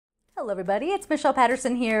Hello everybody, it's Michelle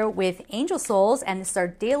Patterson here with Angel Souls, and this is our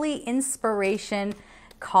daily inspiration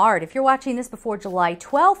card. If you're watching this before July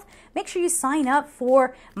 12th, make sure you sign up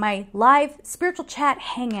for my live spiritual chat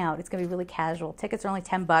hangout. It's going to be really casual. Tickets are only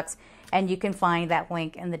 $10, and you can find that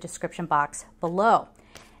link in the description box below.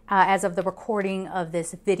 As of the recording of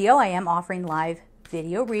this video, I am offering live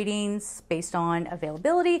video readings based on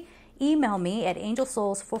availability. Email me at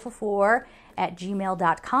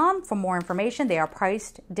angelsouls444@gmail.com for more information. They are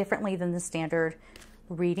priced differently than the standard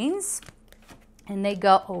readings. And they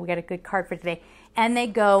go, oh, we got a good card for today. And they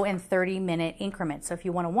go in 30-minute increments. So if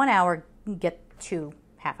you want a 1 hour, you get 2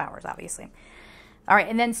 half hours, obviously. All right,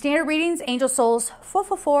 and then standard readings,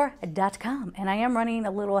 angelsouls444.com. And I am running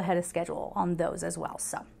a little ahead of schedule on those as well.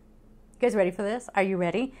 So, you guys ready for this? Are you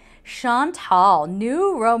ready? Chantal,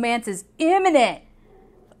 new romance is imminent.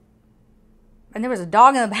 And there was a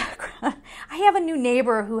dog in the background. I have a new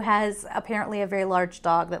neighbor who has apparently a very large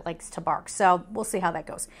dog that likes to bark. So we'll see how that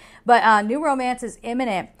goes. But new romance is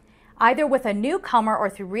imminent. Either with a newcomer or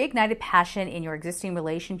through reignited passion in your existing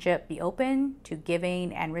relationship, be open to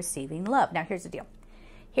giving and receiving love. Now here's the deal.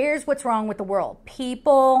 Here's what's wrong with the world.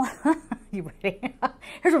 People, you ready?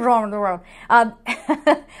 Here's what's wrong with the world.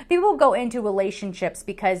 People go into relationships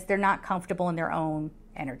because they're not comfortable in their own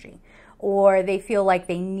energy. Or they feel like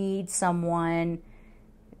they need someone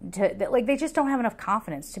to, like they just don't have enough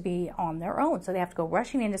confidence to be on their own. So they have to go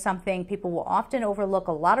rushing into something. People will often overlook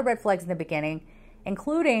a lot of red flags in the beginning,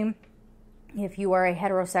 including if you are a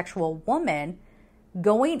heterosexual woman,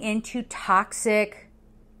 going into toxic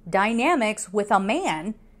dynamics with a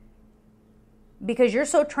man because you're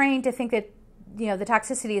so trained to think that, you know, the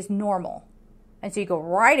toxicity is normal. And so you go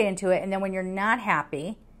right into it. And then when you're not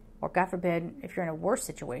happy, or God forbid, if you're in a worse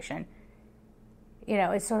situation, you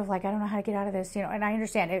know, it's sort of like, I don't know how to get out of this, you know, and I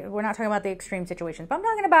understand. We're not talking about the extreme situations, but I'm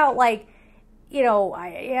talking about, like, you know,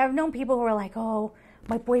 I've known people who are like, oh,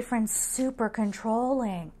 my boyfriend's super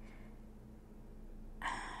controlling.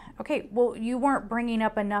 Okay, well, you weren't bringing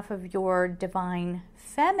up enough of your divine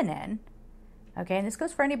feminine, okay? And this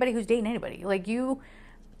goes for anybody who's dating anybody. Like,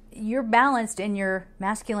 you're balanced in your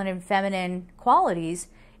masculine and feminine qualities,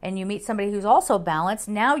 and you meet somebody who's also balanced.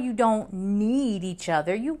 Now you don't need each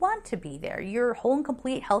other. You want to be there. You're whole and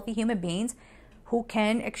complete, healthy human beings who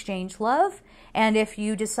can exchange love. And if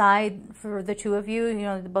you decide, for the two of you, you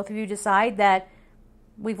know, both of you decide that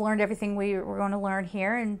we've learned everything we're going to learn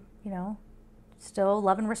here and, you know, still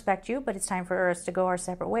love and respect you, but it's time for us to go our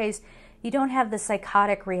separate ways, you don't have the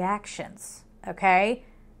psychotic reactions, okay?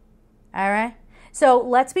 All right? So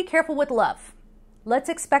let's be careful with love. Let's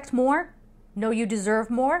expect more. Know you deserve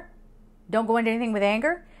more. Don't go into anything with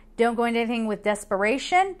anger. Don't go into anything with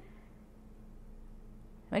desperation.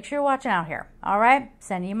 Make sure you're watching out here. All right?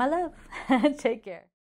 Sending you my love. Take care.